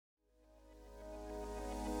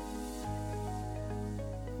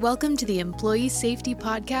Welcome to the Employee Safety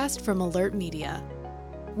Podcast from Alert Media.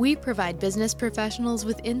 We provide business professionals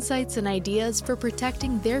with insights and ideas for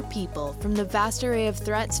protecting their people from the vast array of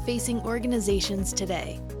threats facing organizations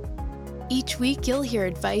today. Each week, you'll hear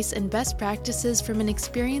advice and best practices from an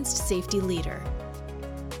experienced safety leader.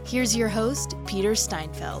 Here's your host, Peter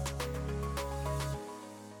Steinfeld.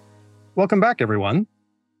 Welcome back, everyone.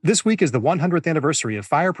 This week is the 100th anniversary of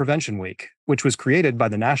Fire Prevention Week, which was created by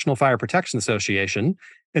the National Fire Protection Association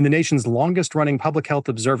and the nation's longest-running public health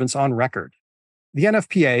observance on record. The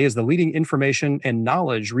NFPA is the leading information and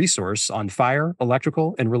knowledge resource on fire,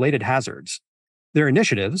 electrical, and related hazards. Their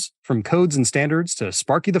initiatives, from codes and standards to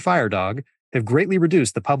Sparky the Fire Dog, have greatly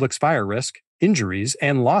reduced the public's fire risk, injuries,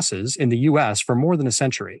 and losses in the U.S. for more than a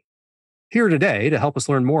century. Here today to help us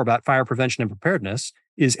learn more about fire prevention and preparedness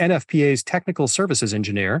is NFPA's Technical Services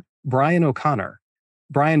Engineer, Brian O'Connor.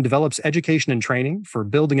 Brian develops education and training for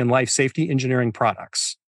building and life safety engineering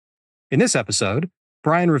products. In this episode,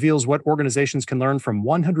 Brian reveals what organizations can learn from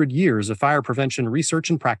 100 years of fire prevention research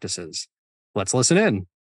and practices. Let's listen in.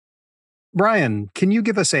 Brian, can you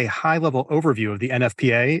give us a high-level overview of the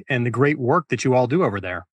NFPA and the great work that you all do over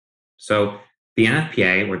there? So the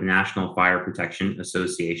NFPA, or the National Fire Protection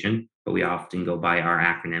Association, but we often go by our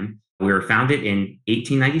acronym, we were founded in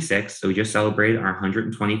 1896, so we just celebrated our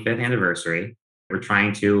 125th anniversary. We're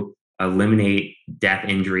trying to eliminate death,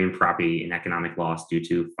 injury, and property and economic loss due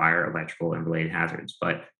to fire, electrical, and related hazards.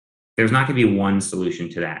 But there's not going to be one solution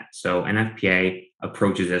to that. So NFPA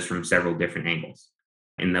approaches this from several different angles.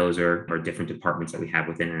 And those are different departments that we have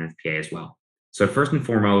within NFPA as well. So first and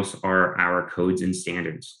foremost are our codes and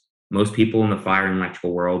standards. Most people in the fire and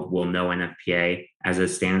electrical world will know NFPA as a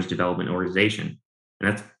standards development organization.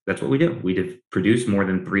 And that's what we do. We produce more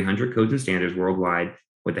than 300 codes and standards worldwide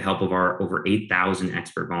with the help of our over 8,000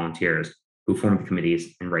 expert volunteers who form the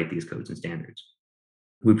committees and write these codes and standards.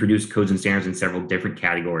 We produce codes and standards in several different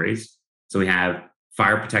categories. So we have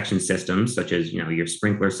fire protection systems, such as your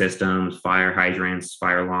sprinkler systems, fire hydrants,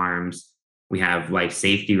 fire alarms. We have life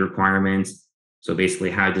safety requirements. So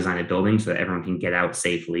basically how to design a building so that everyone can get out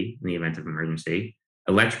safely in the event of emergency.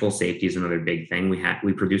 Electrical safety is another big thing.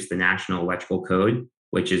 We produce the National Electrical Code,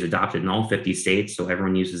 which is adopted in all 50 states. So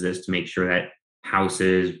everyone uses this to make sure that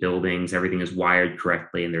houses, buildings, everything is wired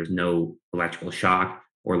correctly and there's no electrical shock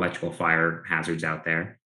or electrical fire hazards out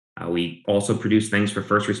there. We also produce things for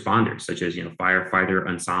first responders, such as firefighter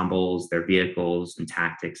ensembles, their vehicles and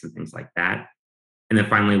tactics and things like that. And then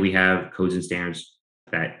finally, we have codes and standards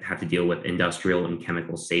that have to deal with industrial and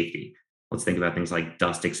chemical safety. Let's think about things like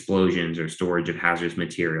dust explosions or storage of hazardous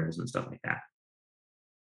materials and stuff like that.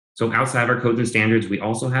 So outside of our codes and standards, we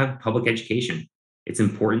also have public education. It's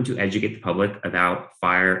important to educate the public about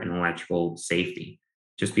fire and electrical safety.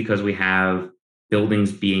 Just because we have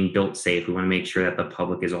buildings being built safe, we want to make sure that the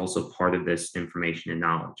public is also part of this information and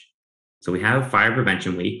knowledge. So we have Fire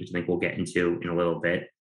Prevention Week, which I think we'll get into in a little bit.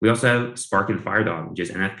 We also have Sparky the Fire Dog, which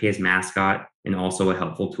is NFPA's mascot and also a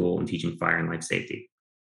helpful tool in teaching fire and life safety.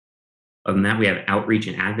 Other than that, we have outreach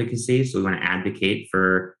and advocacy. So we want to advocate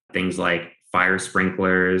for things like fire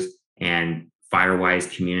sprinklers and fire-wise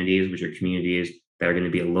communities, which are communities that are going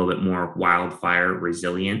to be a little bit more wildfire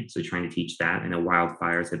resilient. So trying to teach that. I know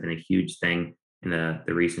wildfires have been a huge thing in the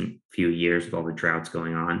recent few years with all the droughts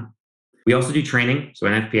going on. We also do training. So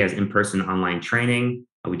NFPA has in-person online training.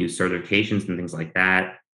 We do certifications and things like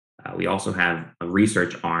that. We also have a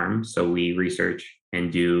research arm. So we research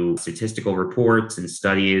and do statistical reports and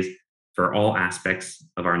studies for all aspects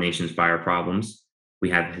of our nation's fire problems.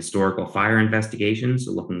 We have historical fire investigations,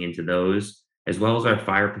 so looking into those, as well as our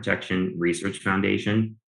Fire Protection Research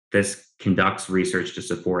Foundation. This conducts research to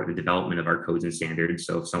support the development of our codes and standards.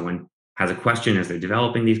 So if someone has a question as they're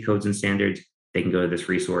developing these codes and standards, they can go to this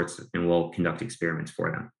resource and we'll conduct experiments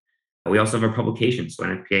for them. We also have our publications. So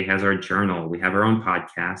NFPA has our journal, we have our own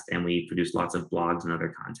podcast, and we produce lots of blogs and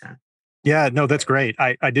other content. Yeah, no, that's great.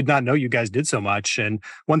 I did not know you guys did so much. And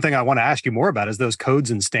one thing I want to ask you more about is those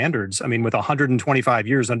codes and standards. I mean, with 125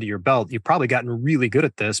 years under your belt, you've probably gotten really good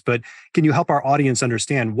at this, but can you help our audience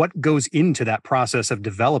understand what goes into that process of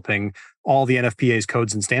developing all the NFPA's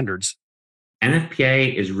codes and standards?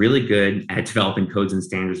 NFPA is really good at developing codes and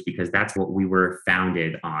standards because that's what we were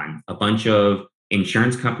founded on. A bunch of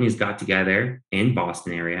insurance companies got together in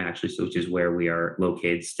Boston area, actually, so which is where we are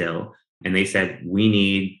located still. And they said, we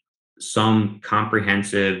need some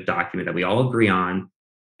comprehensive document that we all agree on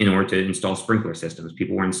in order to install sprinkler systems.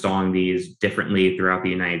 People were installing these differently throughout the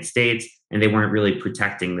United States, and they weren't really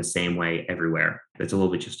protecting the same way everywhere. That's a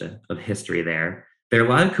little bit just of history there. There are a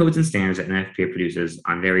lot of codes and standards that NFPA produces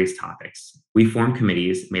on various topics. We form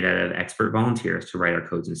committees made out of expert volunteers to write our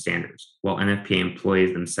codes and standards, while NFPA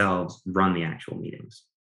employees themselves run the actual meetings.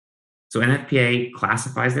 So NFPA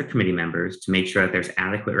classifies their committee members to make sure that there's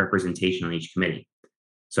adequate representation on each committee.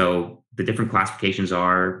 So the different classifications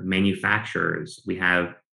are manufacturers, we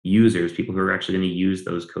have users, people who are actually going to use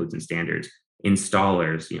those codes and standards,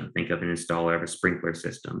 installers, think of an installer of a sprinkler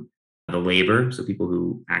system, the labor, so people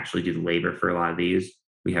who actually do the labor for a lot of these.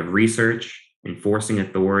 We have research, enforcing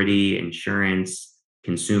authority, insurance,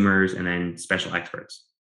 consumers, and then special experts.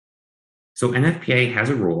 So NFPA has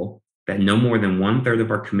a rule that no more than 1/3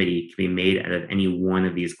 of our committee can be made out of any one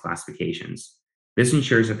of these classifications. This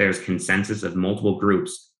ensures that there's consensus of multiple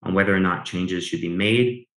groups on whether or not changes should be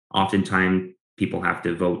made. Oftentimes, people have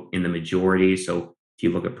to vote in the majority. So if you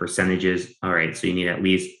look at percentages, all right, so you need at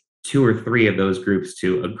least 2 or 3 of those groups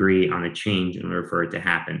to agree on a change in order for it to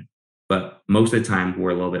happen. But most of the time,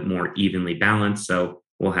 we're a little bit more evenly balanced. So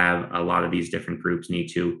we'll have a lot of these different groups need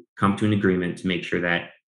to come to an agreement to make sure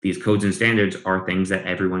that these codes and standards are things that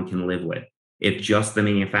everyone can live with. If just the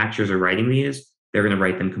manufacturers are writing these, they're going to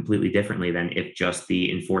write them completely differently than if just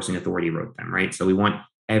the enforcing authority wrote them, right? So we want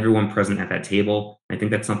everyone present at that table. I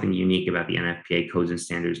think that's something unique about the NFPA codes and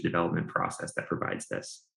standards development process that provides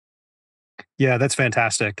this. Yeah, that's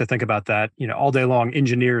fantastic to think about that. All day long,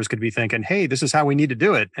 engineers could be thinking, hey, this is how we need to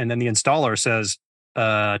do it. And then the installer says,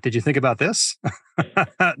 did you think about this?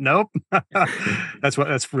 Nope.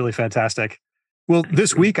 That's really fantastic. Well,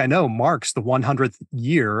 this week I know marks the 100th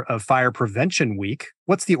year of Fire Prevention Week.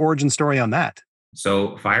 What's the origin story on that?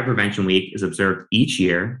 So Fire Prevention Week is observed each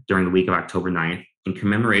year during the week of October 9th in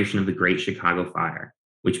commemoration of the Great Chicago Fire,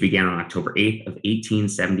 which began on October 8th of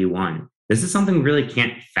 1871. This is something we really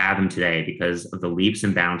can't fathom today because of the leaps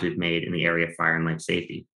and bounds we've made in the area of fire and life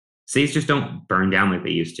safety. Cities just don't burn down like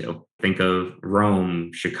they used to. Think of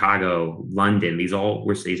Rome, Chicago, London. These all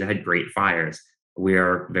were cities that had great fires. We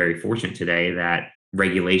are very fortunate today that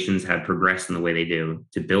regulations have progressed in the way they do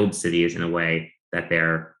to build cities in a way that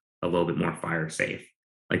they're a little bit more fire safe.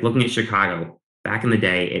 Like looking at Chicago, back in the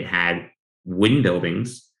day, it had wooden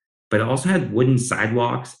buildings, but it also had wooden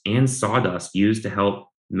sidewalks and sawdust used to help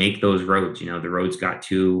make those roads. The roads got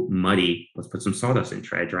too muddy. Let's put some sawdust in,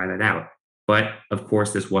 try to dry that out. But of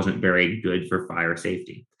course, this wasn't very good for fire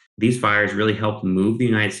safety. These fires really helped move the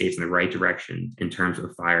United States in the right direction in terms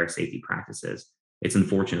of fire safety practices. It's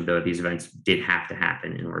unfortunate, though, that these events did have to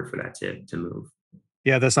happen in order for that to move.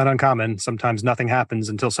 Yeah, that's not uncommon. Sometimes nothing happens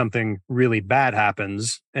until something really bad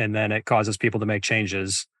happens, and then it causes people to make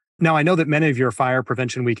changes. Now, I know that many of your Fire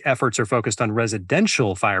Prevention Week efforts are focused on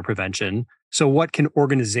residential fire prevention. So what can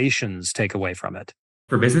organizations take away from it?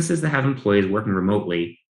 For businesses that have employees working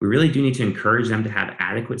remotely, we really do need to encourage them to have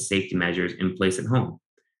adequate safety measures in place at home.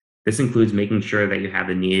 This includes making sure that you have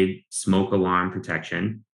the needed smoke alarm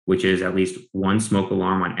protection, which is at least one smoke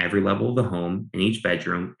alarm on every level of the home, in each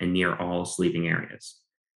bedroom, and near all sleeping areas.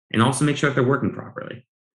 And also make sure that they're working properly.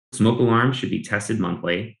 Smoke alarms should be tested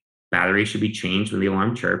monthly. Batteries should be changed when the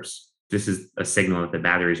alarm chirps. This is a signal that the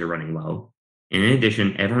batteries are running low. And in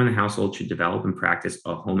addition, everyone in the household should develop and practice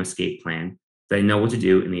a home escape plan so they know what to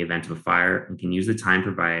do in the event of a fire and can use the time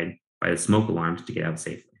provided by the smoke alarms to get out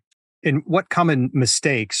safely. And what common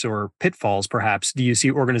mistakes or pitfalls, perhaps, do you see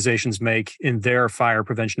organizations make in their fire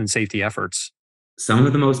prevention and safety efforts? Some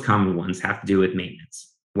of the most common ones have to do with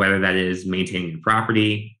maintenance, whether that is maintaining your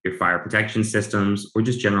property, your fire protection systems, or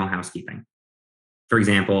just general housekeeping. For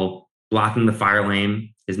example, blocking the fire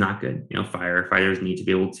lane is not good. Firefighters need to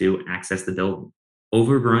be able to access the building.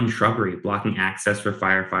 Overgrown shrubbery blocking access for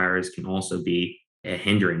firefighters can also be a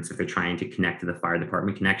hindrance if they're trying to connect to the fire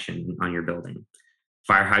department connection on your building.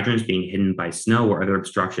 Fire hydrants being hidden by snow or other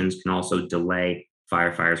obstructions can also delay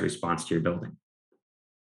firefighters' response to your building.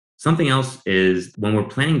 Something else is when we're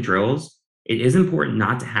planning drills, it is important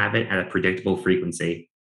not to have it at a predictable frequency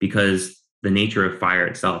because the nature of fire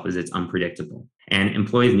itself is it's unpredictable, and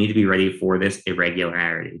employees need to be ready for this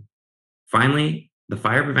irregularity. Finally, the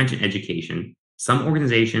fire prevention education. Some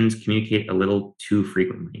organizations communicate a little too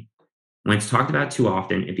frequently. When it's talked about too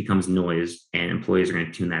often, it becomes noise, and employees are going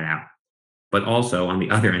to tune that out. But also, on the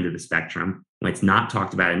other end of the spectrum, when it's not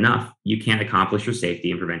talked about enough, you can't accomplish your safety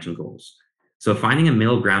and prevention goals. So finding a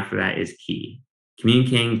middle ground for that is key.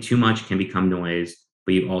 Communicating too much can become noise,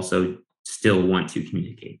 but you also still want to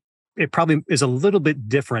communicate. It probably is a little bit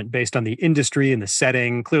different based on the industry and the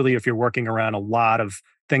setting. Clearly, if you're working around a lot of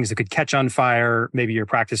things that could catch on fire, maybe you're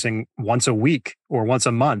practicing once a week or once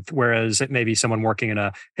a month, whereas it may be someone working in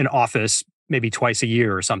an office maybe twice a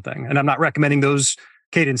year or something. And I'm not recommending those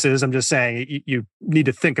cadences. I'm just saying you need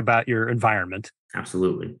to think about your environment.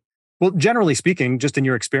 Absolutely. Well, generally speaking, just in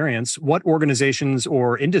your experience, what organizations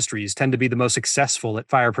or industries tend to be the most successful at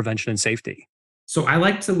fire prevention and safety? So I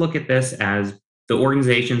like to look at this as the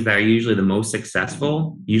organizations that are usually the most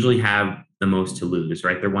successful usually have the most to lose,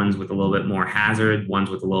 right? They're ones with a little bit more hazard, ones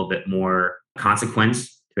with a little bit more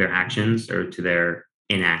consequence to their actions or to their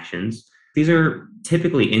inactions. These are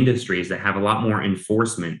typically industries that have a lot more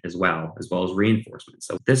enforcement as well as reinforcement.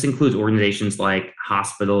 So this includes organizations like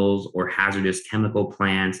hospitals or hazardous chemical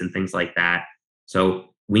plants and things like that. So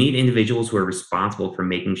we need individuals who are responsible for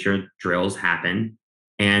making sure drills happen,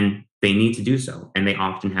 and they need to do so. And they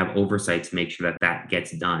often have oversight to make sure that that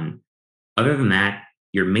gets done. Other than that,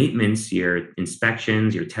 your maintenance, your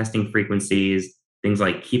inspections, your testing frequencies, things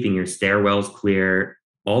like keeping your stairwells clear,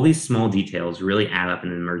 all these small details really add up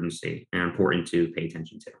in an emergency and are important to pay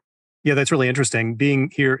attention to. Yeah, that's really interesting.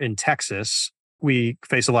 Being here in Texas, we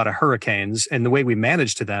face a lot of hurricanes, and the way we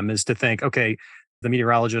manage to them is to think, okay, the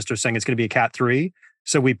meteorologists are saying it's going to be a Cat 3,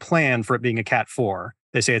 so we plan for it being a Cat 4.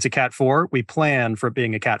 They say it's a Cat 4, we plan for it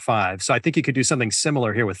being a Cat 5. So I think you could do something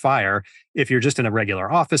similar here with fire. If you're just in a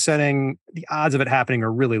regular office setting, the odds of it happening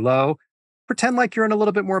are really low. Pretend like you're in a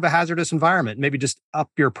little bit more of a hazardous environment. Maybe just up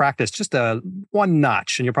your practice just a one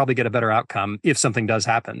notch, and you'll probably get a better outcome if something does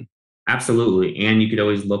happen. Absolutely. And you could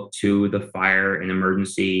always look to the fire and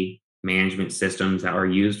emergency management systems that are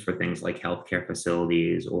used for things like healthcare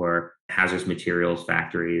facilities or hazardous materials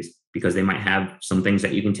factories, because they might have some things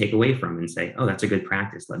that you can take away from and say, oh, that's a good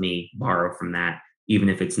practice. Let me borrow from that, even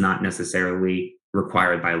if it's not necessarily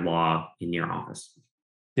required by law in your office.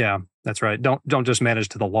 Yeah, that's right. Don't just manage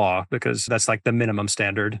to the law, because that's like the minimum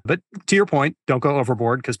standard. But to your point, don't go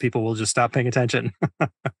overboard because people will just stop paying attention.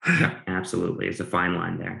 Yeah, absolutely. It's a fine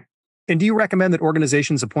line there. And do you recommend that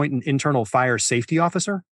organizations appoint an internal fire safety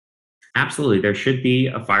officer? Absolutely. There should be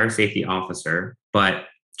a fire safety officer, but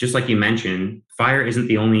just like you mentioned, fire isn't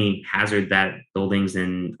the only hazard that buildings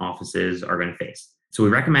and offices are going to face. So we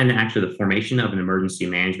recommend actually the formation of an emergency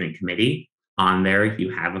management committee. On there,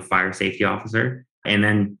 you have a fire safety officer. And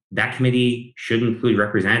then that committee should include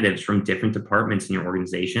representatives from different departments in your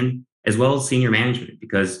organization, as well as senior management,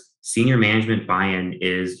 because senior management buy-in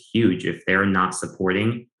is huge. If they're not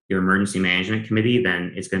supporting your emergency management committee,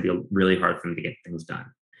 then it's going to be really hard for them to get things done.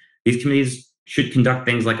 These committees should conduct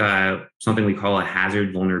things like something we call a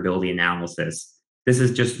hazard vulnerability analysis. This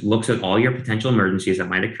is just looks at all your potential emergencies that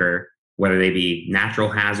might occur, whether they be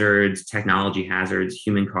natural hazards, technology hazards,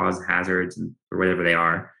 human caused hazards, or whatever they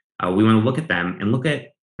are. We want to look at them and look at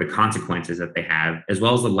the consequences that they have, as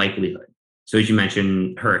well as the likelihood. So as you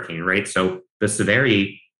mentioned, hurricane, right? So the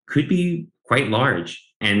severity could be quite large.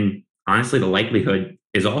 And honestly, the likelihood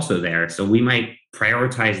is also there. So we might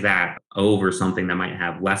prioritize that over something that might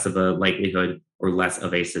have less of a likelihood or less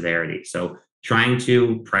of a severity. So trying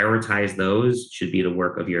to prioritize those should be the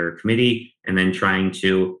work of your committee, and then trying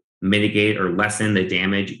to mitigate or lessen the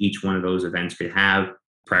damage each one of those events could have,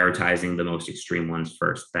 prioritizing the most extreme ones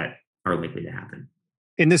first that are likely to happen.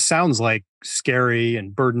 And this sounds like scary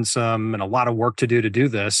and burdensome and a lot of work to do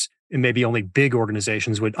this. And maybe only big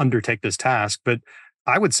organizations would undertake this task. But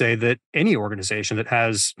I would say that any organization that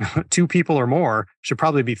has 2 people or more should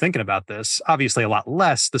probably be thinking about this. Obviously, a lot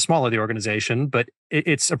less the smaller the organization, but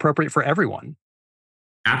it's appropriate for everyone.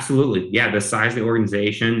 Absolutely. Yeah, the size of the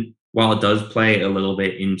organization, while it does play a little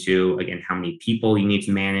bit into, again, how many people you need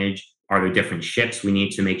to manage, are there different shifts we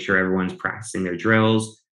need to make sure everyone's practicing their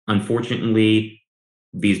drills? Unfortunately,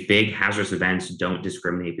 these big hazardous events don't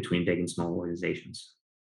discriminate between big and small organizations.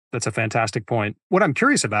 That's a fantastic point. What I'm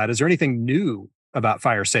curious about, is there anything new about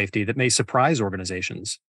fire safety that may surprise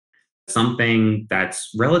organizations? Something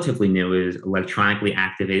that's relatively new is electronically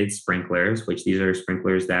activated sprinklers, which these are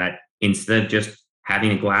sprinklers that instead of just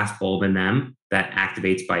having a glass bulb in them that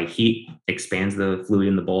activates by heat, expands the fluid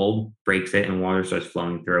in the bulb, breaks it, and water starts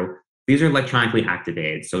flowing through. These are electronically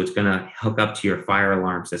activated. So it's going to hook up to your fire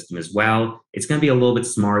alarm system as well. It's going to be a little bit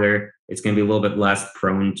smarter. It's going to be a little bit less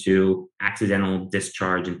prone to accidental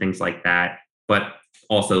discharge and things like that. But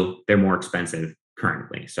also, they're more expensive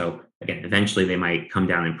currently. So again, eventually they might come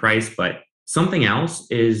down in price. But something else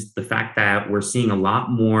is the fact that we're seeing a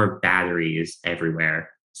lot more batteries everywhere.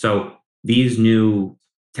 So these new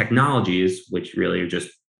technologies, which really are just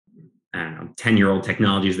 10-year-old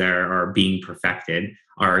technologies that are being perfected,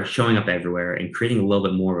 are showing up everywhere and creating a little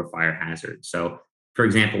bit more of a fire hazard. So, for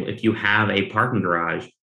example, if you have a parking garage,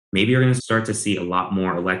 maybe you're going to start to see a lot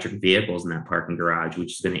more electric vehicles in that parking garage,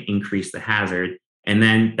 which is going to increase the hazard. And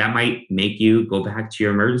then that might make you go back to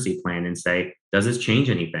your emergency plan and say, does this change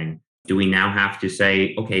anything? Do we now have to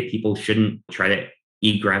say, okay, people shouldn't try to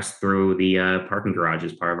egress through the parking garage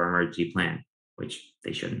as part of our emergency plan, which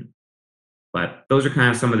they shouldn't. But those are kind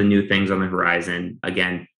of some of the new things on the horizon.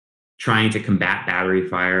 Again, trying to combat battery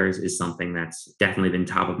fires is something that's definitely been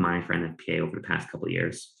top of mind for NFPA over the past couple of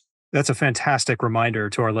years. That's a fantastic reminder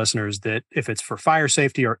to our listeners that if it's for fire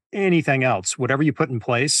safety or anything else, whatever you put in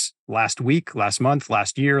place last week, last month,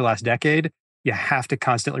 last year, last decade, you have to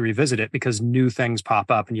constantly revisit it because new things pop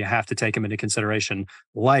up and you have to take them into consideration,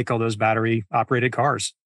 like all those battery operated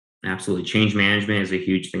cars. Absolutely. Change management is a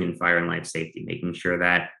huge thing in fire and life safety, making sure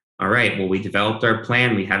that, all right, well, we developed our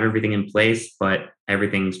plan, we have everything in place, but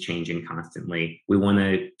everything's changing constantly. We want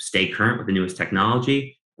to stay current with the newest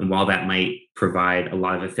technology. And while that might provide a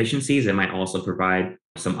lot of efficiencies, it might also provide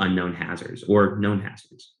some unknown hazards or known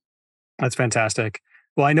hazards. That's fantastic.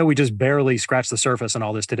 Well, I know we just barely scratched the surface on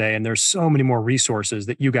all this today, and there's so many more resources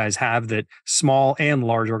that you guys have that small and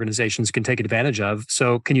large organizations can take advantage of.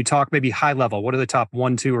 So can you talk maybe high level? What are the top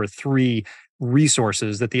 1, 2, or 3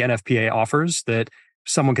 resources that the NFPA offers that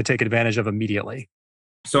someone could take advantage of immediately?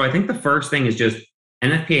 So I think the first thing is just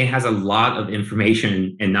NFPA has a lot of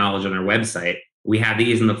information and knowledge on our website. We have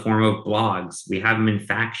these in the form of blogs. We have them in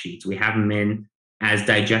fact sheets. We have them in as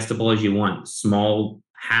digestible as you want, small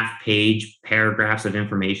half-page paragraphs of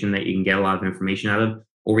information that you can get a lot of information out of.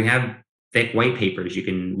 Or we have thick white papers you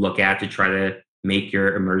can look at to try to make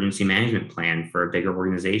your emergency management plan for a bigger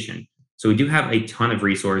organization. So we do have a ton of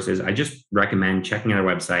resources. I just recommend checking out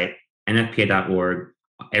our website, nfpa.org.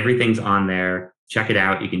 Everything's on there. Check it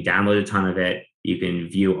out. You can download a ton of it. You can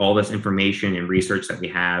view all this information and research that we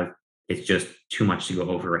have. It's just too much to go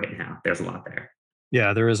over right now. There's a lot there.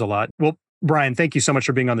 Yeah, there is a lot. Well, Brian, thank you so much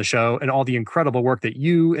for being on the show and all the incredible work that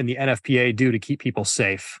you and the NFPA do to keep people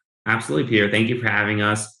safe. Absolutely, Peter. Thank you for having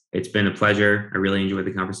us. It's been a pleasure. I really enjoyed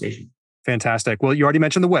the conversation. Fantastic. Well, you already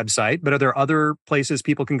mentioned the website, but are there other places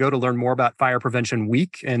people can go to learn more about Fire Prevention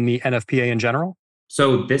Week and the NFPA in general?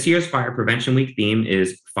 So this year's Fire Prevention Week theme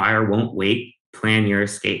is Fire Won't Wait, Plan Your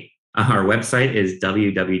Escape. Our website is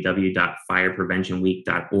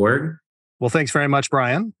www.firepreventionweek.org. Well, thanks very much,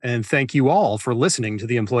 Brian. And thank you all for listening to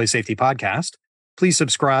the Employee Safety Podcast. Please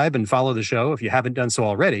subscribe and follow the show if you haven't done so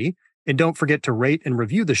already. And don't forget to rate and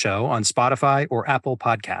review the show on Spotify or Apple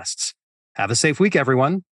Podcasts. Have a safe week,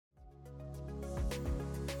 everyone.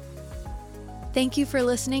 Thank you for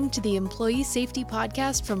listening to the Employee Safety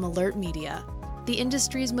Podcast from Alert Media, the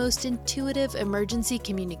industry's most intuitive emergency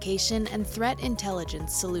communication and threat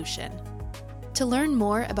intelligence solution. To learn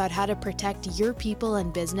more about how to protect your people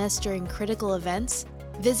and business during critical events,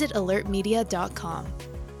 visit alertmedia.com.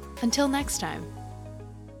 Until next time.